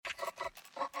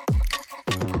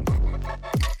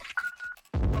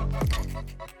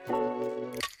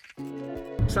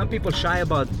some people shy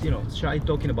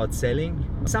talking about selling.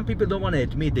 Some people don't want to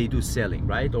admit they do selling,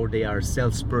 right? Or they are a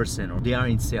salesperson, or they are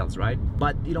in sales, right?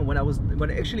 But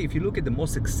actually, if you look at the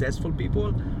most successful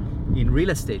people in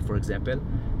real estate, for example,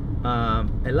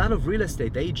 a lot of real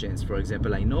estate agents, for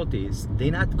example, I noticed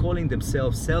they're not calling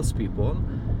themselves salespeople,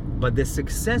 but the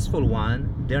successful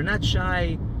one, they're not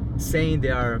shy saying they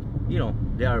are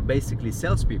basically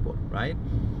salespeople, right?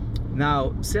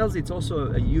 Now, sales, it's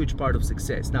also a huge part of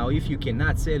success. Now, if you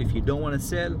cannot sell, if you don't want to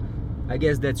sell, I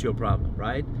guess that's your problem,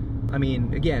 right? I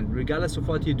mean, again, regardless of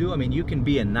what you do, I mean, you can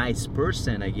be a nice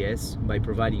person, I guess, by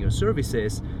providing your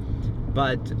services,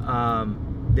 but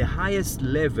the highest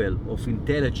level of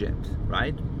intelligence,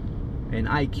 right, and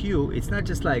IQ, it's not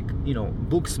just like,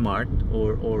 book smart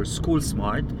or school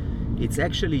smart. It's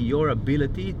actually your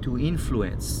ability to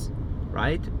influence,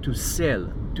 right, to sell,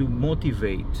 to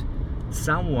motivate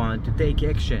someone to take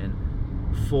action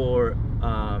for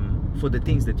the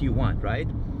things that you want, right?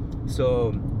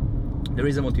 So there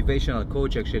is a motivational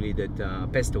coach actually that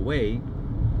passed away,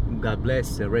 God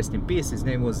bless, rest in peace. His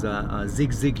name was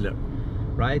Zig Ziglar,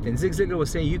 right? And Zig Ziglar was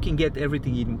saying you can get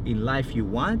everything in life you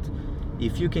want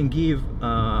if you can give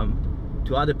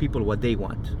to other people what they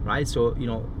want, right? So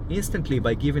instantly,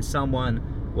 by giving someone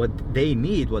what they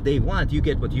need, what they want, you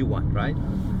get what you want, right?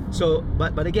 So,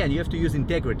 but again, you have to use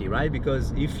integrity, right?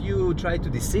 Because if you try to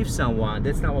deceive someone,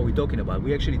 that's not what we're talking about.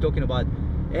 We're actually talking about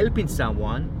helping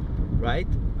someone, right?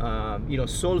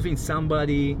 Solving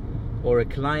somebody or a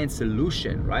client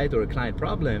solution, right? Or a client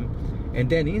problem, and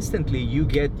then instantly you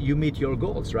meet your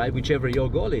goals, right? Whichever your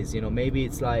goal is, maybe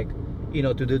it's like,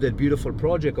 to do that beautiful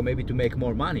project, or maybe to make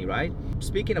more money, right?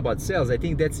 Speaking about sales, I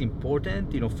think that's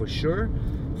important, for sure,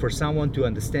 for someone to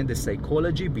understand the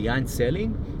psychology behind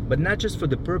selling, but not just for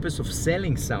the purpose of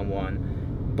selling someone,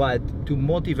 but to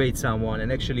motivate someone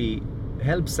and actually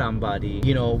help somebody,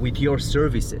 with your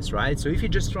services, right? So if you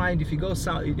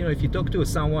talk to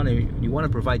someone and you want to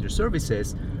provide your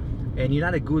services and you're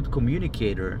not a good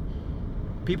communicator,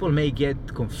 people may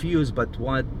get confused, but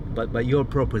by your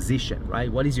proposition,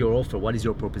 right? What is your offer? What is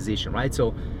your proposition, right?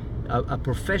 So a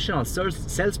professional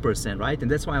salesperson, right? And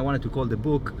that's why I wanted to call the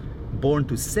book Born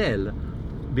to Sell,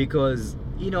 because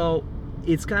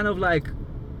it's kind of like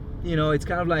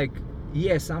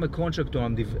yes, I'm a contractor,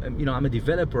 I'm a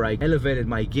developer. I elevated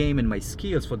my game and my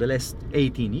skills for the last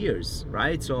 18 years,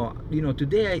 right? So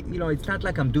today it's not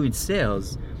like I'm doing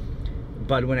sales,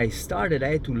 but when I started,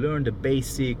 I had to learn the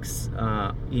basics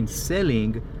in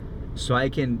selling, so I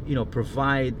can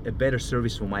provide a better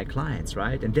service for my clients,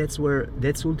 right? And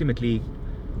that's ultimately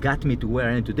got me to where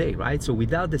I am today, right? So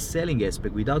without the selling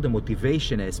aspect, without the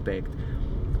motivation aspect,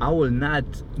 I will not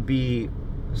be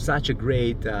such a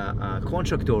great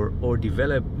contractor or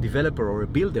developer or a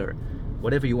builder,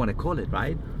 whatever you want to call it,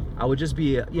 right? I would just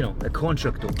be a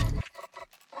contractor.